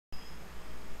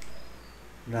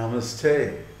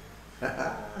Namaste.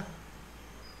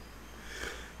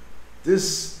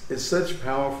 This is such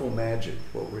powerful magic,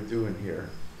 what we're doing here.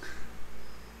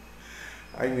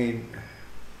 I mean,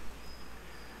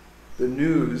 the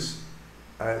news,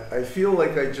 I feel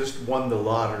like I just won the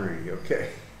lottery, okay?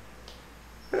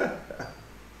 But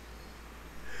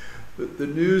the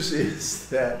news is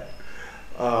that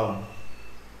an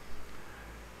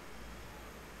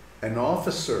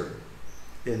officer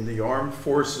in the armed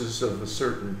forces of a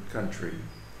certain country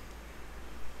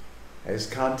has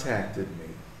contacted me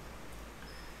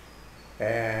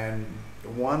and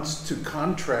wants to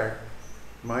contract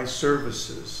my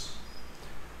services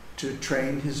to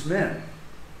train his men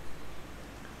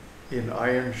in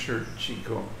Iron Shirt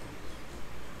Qigong.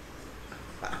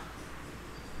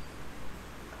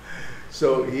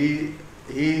 So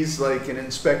he's like an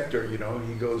inspector, you know,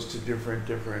 he goes to different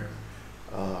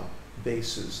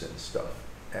bases and stuff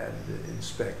and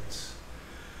inspects.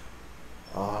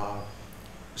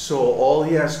 So all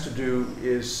he has to do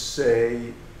is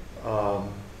say,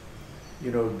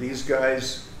 you know, these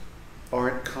guys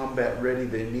aren't combat ready,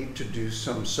 they need to do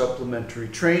some supplementary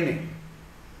training.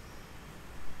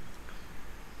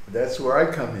 That's where I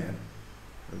come in,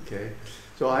 okay?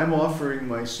 So I'm offering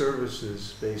my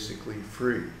services basically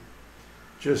free,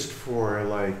 just for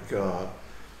like,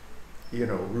 you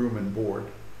know, room and board,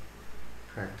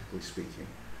 practically speaking.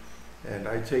 And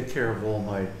I take care of all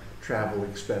my travel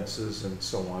expenses and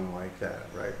so on like that,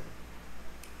 right?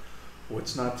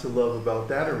 What's not to love about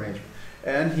that arrangement?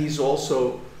 And he's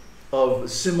also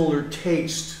of similar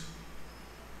taste.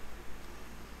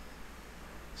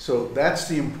 So that's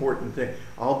the important thing.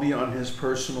 I'll be on his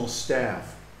personal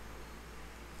staff.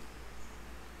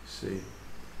 See?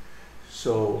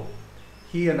 So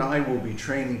he and I will be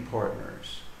training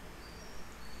partners.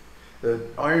 The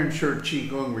Iron Shirt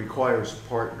Qigong requires a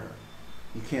partner.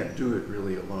 You can't do it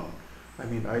really alone. I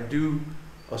mean, I do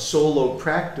a solo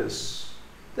practice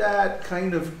that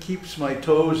kind of keeps my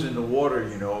toes in the water,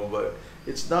 you know, but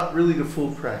it's not really the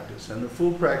full practice. And the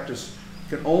full practice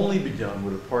can only be done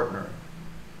with a partner.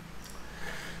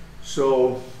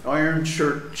 So Iron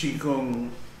Shirt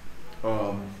Qigong,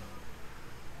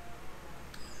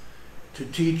 to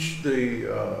teach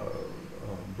the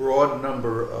broad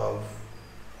number of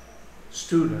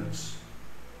students,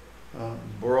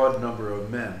 broad number of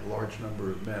men, large number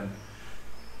of men,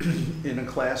 in a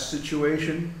class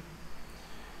situation,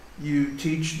 you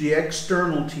teach the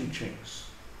external teachings,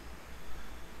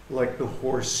 like the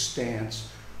horse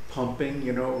stance, pumping,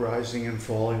 you know, rising and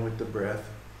falling with the breath,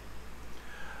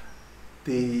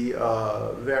 the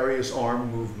various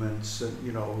arm movements, and,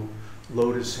 you know,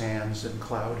 lotus hands and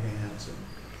cloud hands and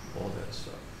all that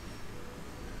stuff.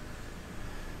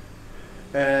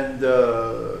 And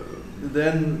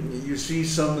then you see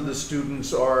some of the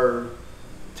students are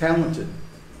talented.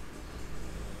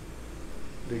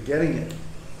 They're getting it.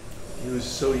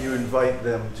 So you invite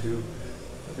them to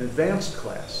an advanced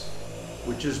class,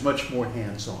 which is much more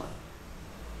hands-on,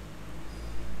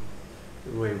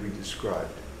 the way we described.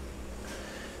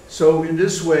 So in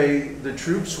this way, the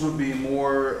troops will be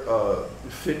more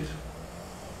fit,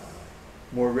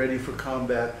 more ready for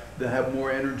combat. They'll have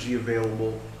more energy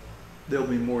available. They'll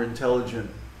be more intelligent,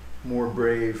 more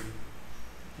brave,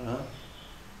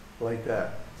 like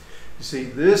that. You see,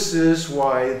 this is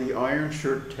why the Iron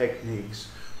Shirt techniques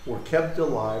were kept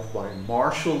alive by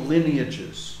martial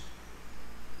lineages.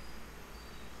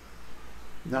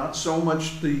 Not so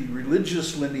much the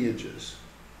religious lineages.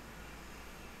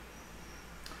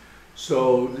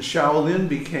 So the Shaolin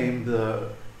became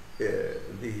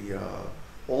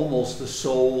almost the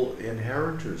sole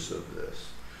inheritors of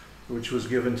this, which was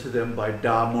given to them by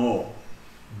Dhammo,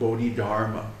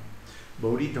 Bodhidharma.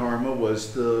 Bodhidharma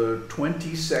was the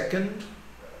 22nd,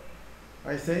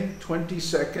 I think,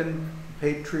 22nd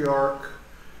patriarch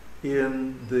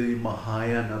in the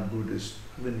Mahayana Buddhist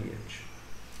lineage.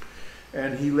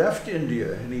 And he left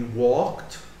India and he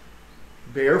walked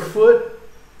barefoot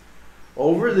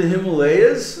over the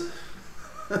Himalayas,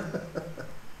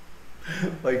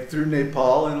 like through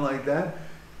Nepal and like that,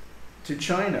 to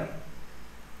China.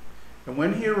 And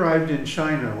when he arrived in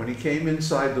China, when he came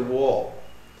inside the wall,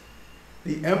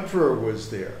 the emperor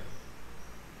was there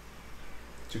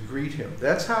to greet him.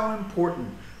 That's how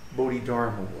important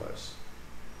Bodhidharma was.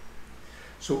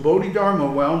 So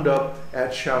Bodhidharma wound up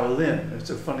at Shaolin. It's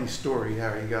a funny story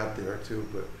how he got there too,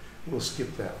 but we'll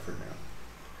skip that for now.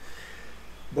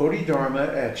 Bodhidharma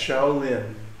at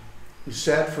Shaolin, he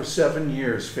sat for 7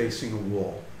 years facing a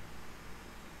wall.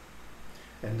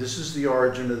 And this is the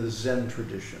origin of the Zen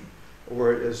tradition,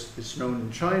 or as it's known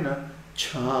in China,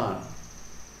 Chan.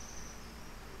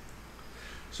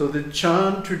 So So the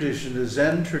Chan tradition, the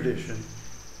Zen tradition,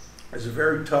 is a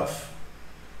very tough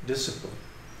discipline.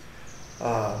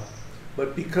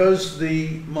 But because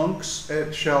the monks at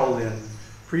Shaolin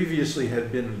previously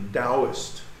had been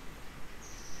Taoist,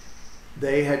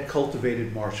 they had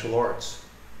cultivated martial arts.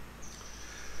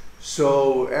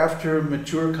 So after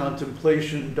mature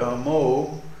contemplation,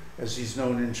 Dhammo, as he's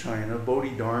known in China,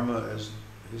 Bodhidharma as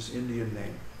his Indian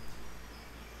name,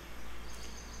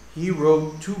 he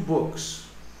wrote 2 books.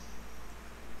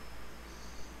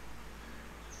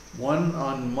 One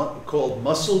called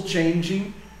Muscle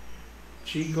Changing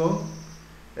Qigong,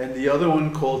 and the other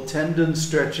one called Tendon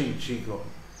Stretching Qigong.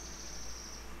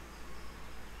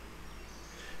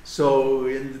 So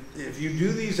if you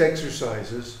do these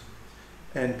exercises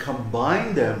and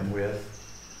combine them with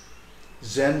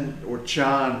Zen or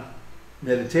Chan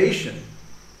meditation,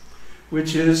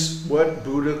 which is what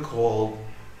Buddha called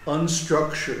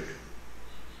unstructured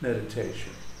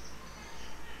meditation.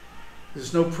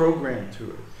 There's no program to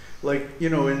it. Like, you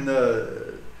know, in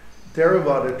the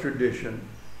Theravada tradition,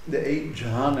 the 8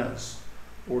 jhanas,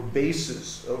 or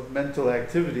bases of mental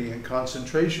activity and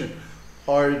concentration,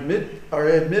 are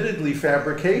admittedly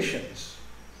fabrications,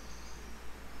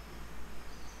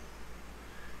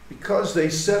 because they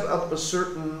set up a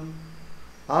certain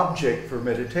object for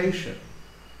meditation,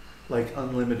 like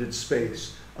unlimited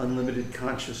space, unlimited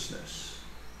consciousness,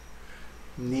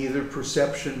 neither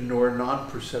perception nor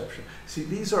non-perception. See,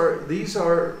 these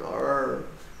are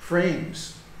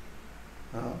frames.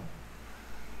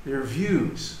 They're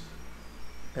views,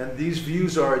 and these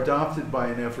views are adopted by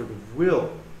an effort of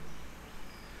will.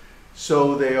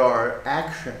 So they are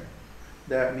action.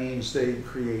 That means they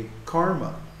create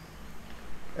karma,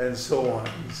 and so on,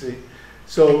 you see.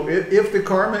 So if the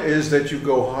karma is that you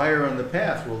go higher on the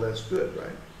path, well, that's good,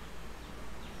 right?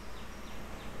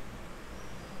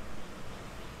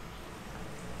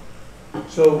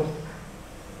 So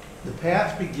the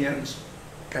path begins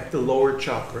at the lower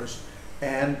chakras,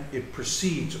 and it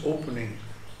proceeds opening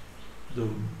the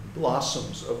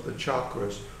blossoms of the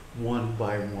chakras one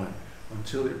by one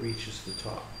until it reaches the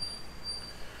top.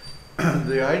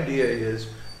 The idea is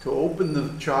to open the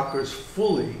chakras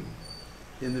fully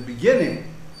in the beginning,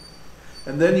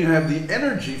 and then you have the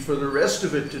energy for the rest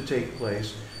of it to take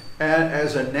place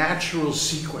as a natural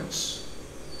sequence.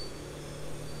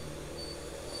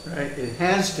 Right? It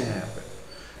has to happen.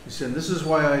 You see, and this is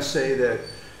why I say that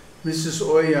Mrs.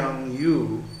 Ouyang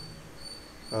Yu,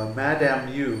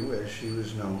 Madame Yu, as she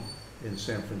was known in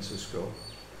San Francisco,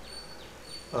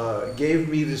 gave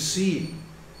me the seed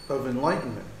of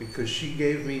enlightenment, because she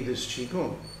gave me this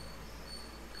Qigong.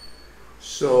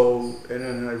 So, and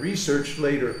then I researched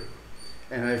later,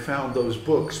 and I found those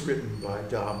books written by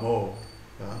Dhammo,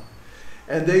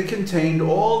 and they contained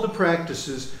all the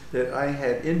practices that I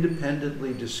had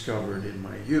independently discovered in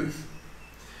my youth.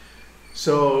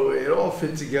 So it all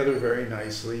fit together very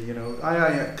nicely. You know,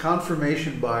 I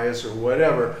confirmation bias or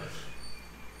whatever,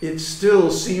 it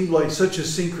still seemed like such a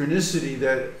synchronicity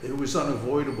that it was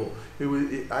unavoidable.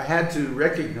 I had to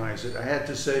recognize it. I had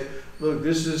to say, look,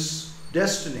 this is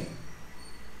destiny.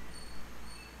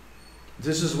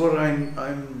 This is what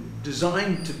I'm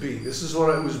designed to be. This is what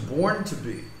I was born to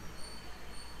be.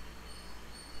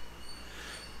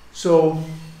 So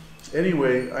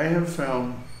anyway, I have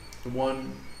found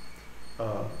one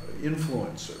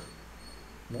influencer,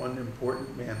 one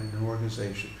important man in an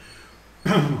organization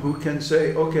who can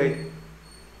say, okay,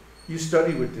 you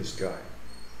study with this guy,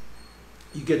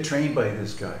 you get trained by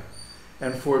this guy,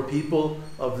 and for people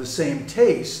of the same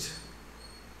taste,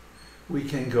 we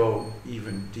can go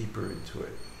even deeper into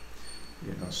it.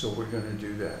 You know, so we're going to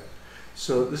do that.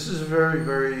 So this is a very,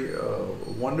 very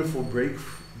wonderful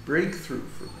breakthrough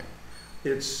for me.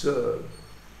 It's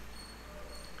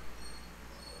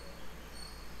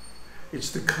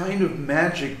the kind of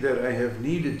magic that I have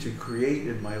needed to create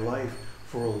in my life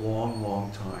for a long,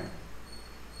 long time.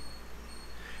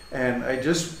 And I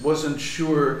just wasn't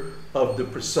sure of the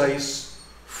precise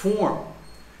form.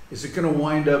 Is it going to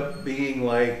wind up being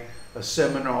like a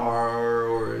seminar,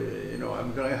 or, you know,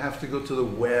 I'm going to have to go to the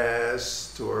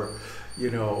West, or,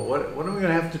 you know, what am I going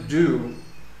to have to do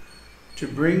to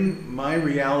bring my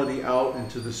reality out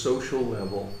into the social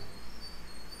level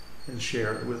and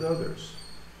share it with others?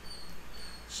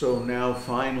 So now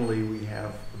finally we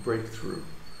have a breakthrough.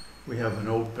 We have an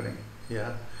opening,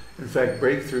 yeah? In fact,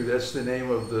 breakthrough, that's the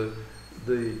name of the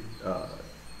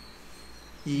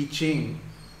I Ching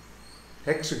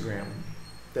hexagram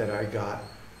that I got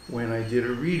when I did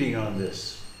a reading on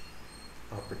this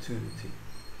opportunity.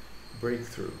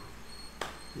 Breakthrough.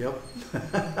 Yep.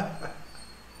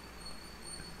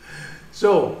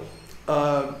 So,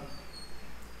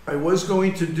 I was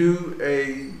going to do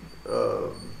a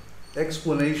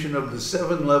explanation of the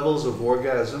 7 levels of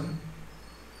orgasm.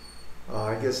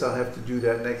 I guess I'll have to do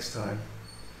that next time.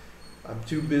 I'm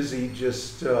too busy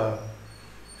just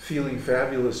feeling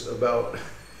fabulous about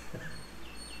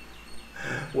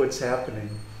what's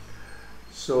happening.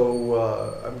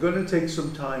 So I'm going to take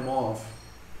some time off.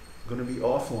 I'm going to be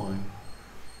offline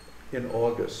in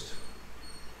August.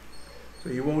 So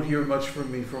you won't hear much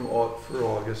from me for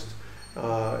August,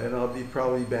 and I'll be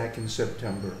probably back in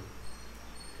September.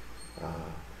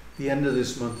 The end of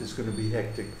this month is going to be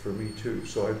hectic for me too,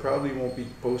 so I probably won't be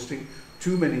posting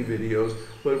too many videos,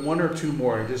 but 1 or 2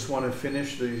 more. I just want to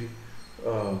finish the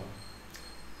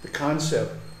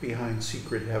concept behind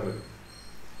Secret Heaven.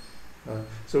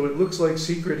 So it looks like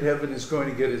Secret Heaven is going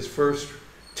to get its first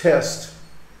test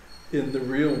in the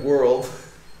real world.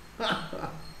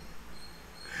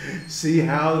 See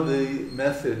how the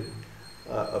method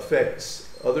affects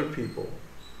other people.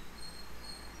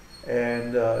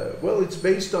 And well, it's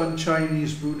based on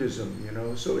Chinese Buddhism, you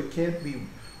know, so it can't be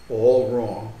all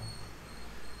wrong.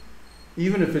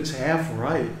 Even if it's half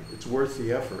right, it's worth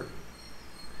the effort.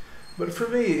 But for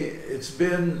me, it's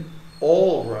been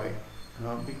all right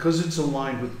because it's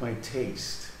aligned with my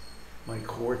taste, my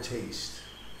core taste.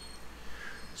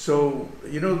 So,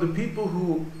 you know, the people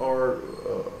who are,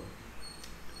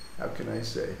 how can I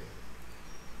say,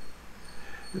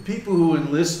 the people who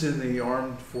enlist in the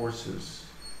armed forces,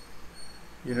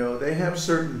 you know, they have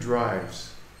certain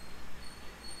drives.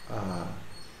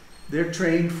 They're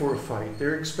trained for a fight.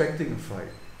 They're expecting a fight.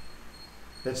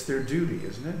 That's their duty,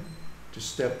 isn't it? To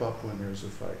step up when there's a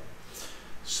fight.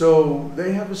 So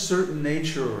they have a certain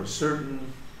nature or a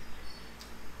certain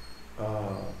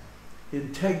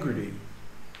integrity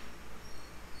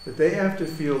that they have to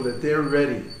feel that they're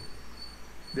ready.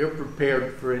 They're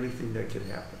prepared for anything that can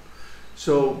happen.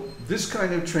 So this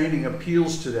kind of training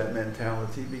appeals to that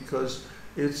mentality because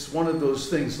it's one of those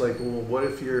things like, well, what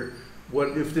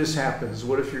if this happens?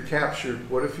 What if you're captured?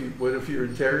 What if you're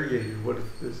interrogated? What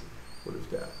if this? What if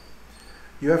that?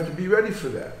 You have to be ready for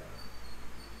that.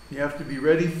 You have to be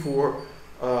ready for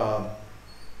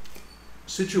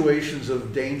situations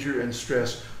of danger and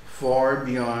stress far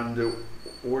beyond the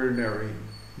ordinary,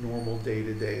 normal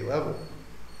day-to-day level.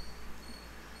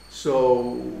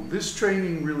 So this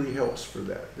training really helps for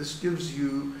that. This gives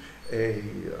you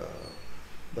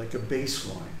like a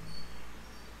baseline.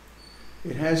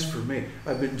 It has for me.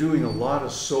 I've been doing a lot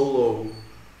of solo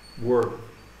work,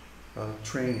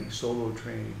 solo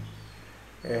training.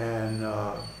 And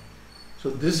so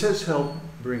this has helped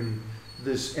bring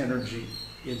this energy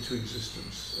into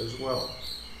existence as well.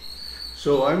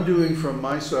 So I'm doing from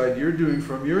my side, you're doing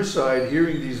from your side,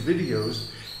 hearing these videos,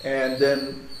 and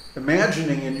then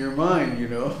imagining in your mind, you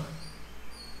know,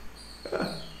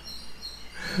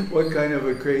 what kind of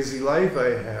a crazy life I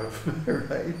have,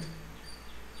 right?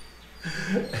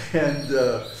 And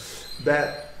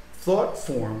that thought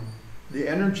form, the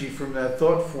energy from that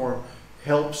thought form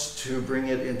helps to bring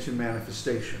it into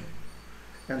manifestation.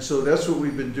 And so that's what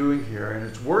we've been doing here, and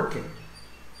it's working.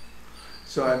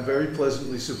 So I'm very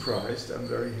pleasantly surprised. I'm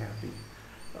very happy.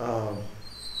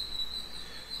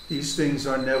 These things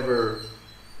are never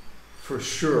for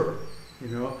sure, you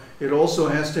know. It also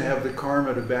has to have the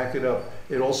karma to back it up.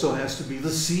 It also has to be the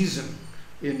season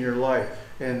in your life.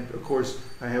 And of course,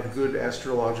 I have good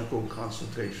astrological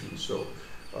consultations. So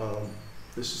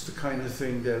this is the kind of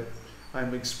thing that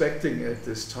I'm expecting at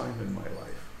this time in my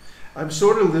life. I'm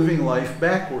sort of living life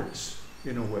backwards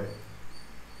in a way.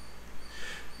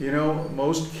 You know,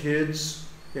 most kids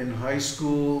in high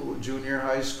school, junior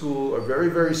high school, are very,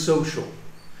 very social.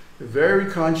 They're very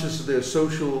conscious of their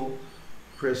social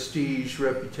prestige,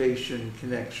 reputation,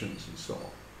 connections, and so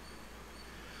on.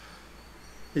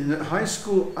 In high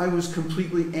school, I was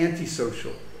completely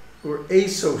antisocial or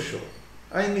asocial.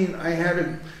 I mean,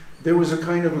 there was a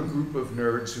kind of a group of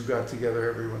nerds who got together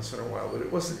every once in a while, but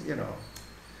it wasn't, you know,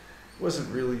 it wasn't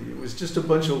really, it was just a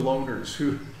bunch of loners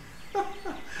who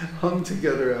hung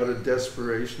together out of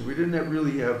desperation. We didn't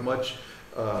really have much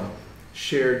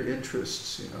shared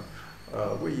interests, you know.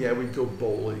 We'd go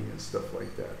bowling and stuff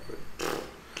like that, but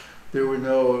there were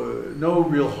no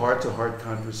real heart-to-heart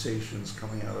conversations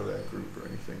coming out of that group or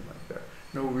anything like that.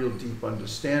 No real deep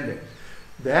understanding.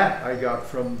 That I got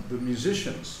from the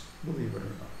musicians, believe it or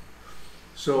not.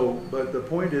 So, but the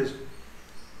point is,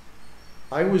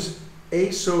 I was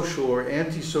asocial or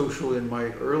antisocial in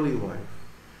my early life,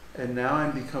 and now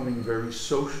I'm becoming very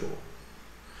social.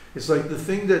 It's like the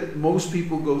thing that most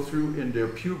people go through in their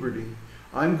puberty,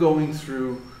 I'm going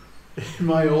through in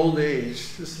my old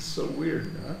age. This is so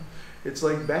weird, huh? It's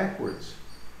like backwards.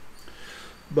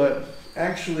 But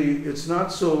actually, it's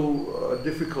not so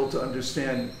difficult to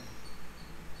understand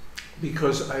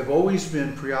because I've always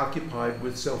been preoccupied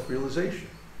with self-realization.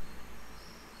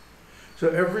 So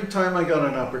every time I got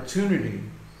an opportunity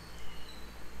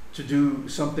to do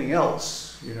something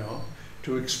else, you know,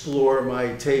 to explore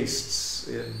my tastes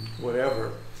in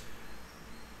whatever,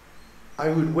 I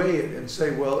would weigh it and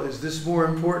say, well, is this more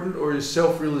important or is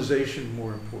self-realization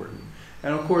more important?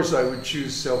 And of course I would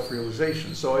choose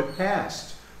self-realization. So I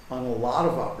passed on a lot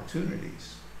of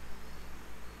opportunities,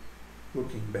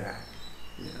 looking back,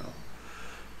 you know.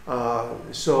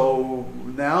 So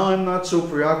now I'm not so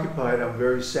preoccupied. I'm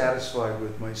very satisfied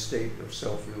with my state of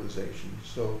self-realization.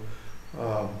 So,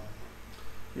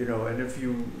 you know, and if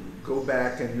you go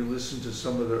back and you listen to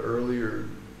some of the earlier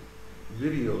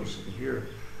videos here,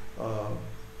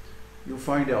 you'll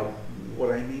find out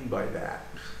what I mean by that.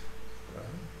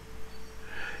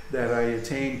 That I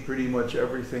attained pretty much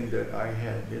everything that I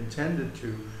had intended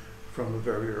to from a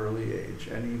very early age,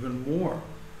 and even more.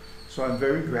 So I'm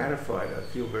very gratified. I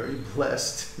feel very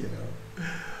blessed, you know.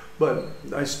 But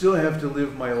I still have to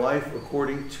live my life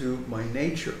according to my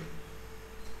nature.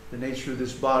 The nature of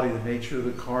this body, the nature of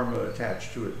the karma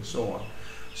attached to it, and so on.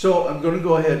 So I'm going to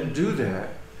go ahead and do that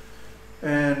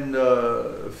and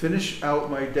finish out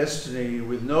my destiny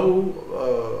with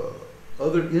no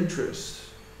other interest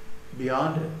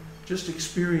beyond it. Just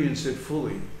experience it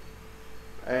fully,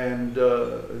 and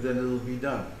then it'll be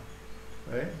done,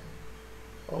 right?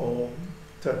 Om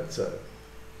Tat Sat.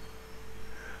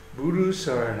 Guru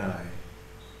Saranai.